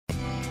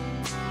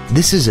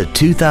This is a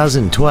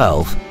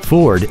 2012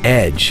 Ford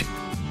Edge.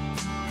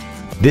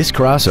 This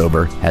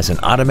crossover has an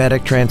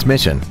automatic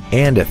transmission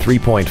and a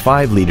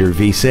 3.5-liter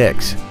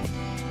V6.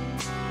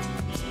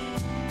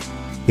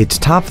 Its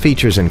top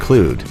features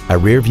include a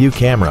rear-view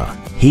camera,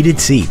 heated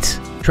seats,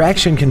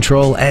 traction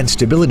control and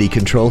stability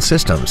control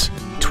systems,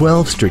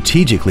 12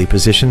 strategically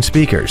positioned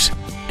speakers,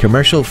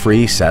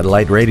 commercial-free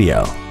satellite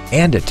radio,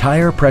 and a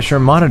tire pressure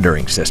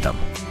monitoring system.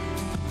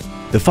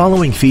 The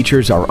following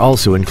features are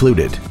also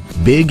included: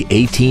 big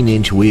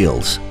 18-inch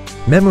wheels,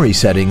 memory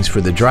settings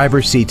for the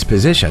driver's seat's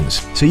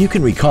positions so you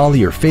can recall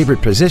your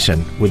favorite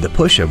position with the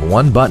push of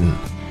one button,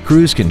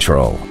 cruise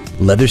control,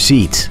 leather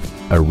seats,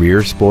 a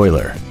rear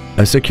spoiler,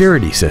 a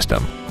security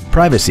system,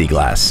 privacy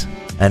glass,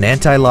 an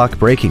anti-lock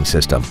braking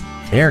system,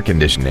 air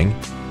conditioning,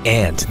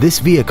 and this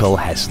vehicle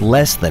has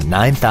less than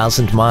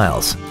 9,000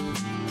 miles.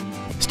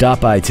 Stop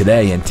by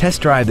today and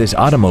test drive this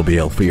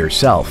automobile for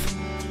yourself.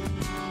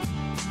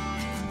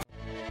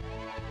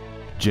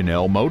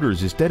 Jannell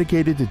Motors is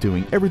dedicated to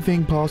doing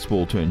everything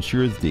possible to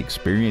ensure that the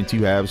experience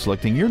you have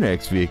selecting your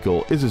next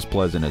vehicle is as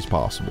pleasant as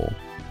possible.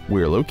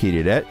 We're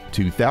located at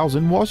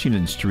 2000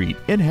 Washington Street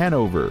in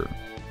Hanover.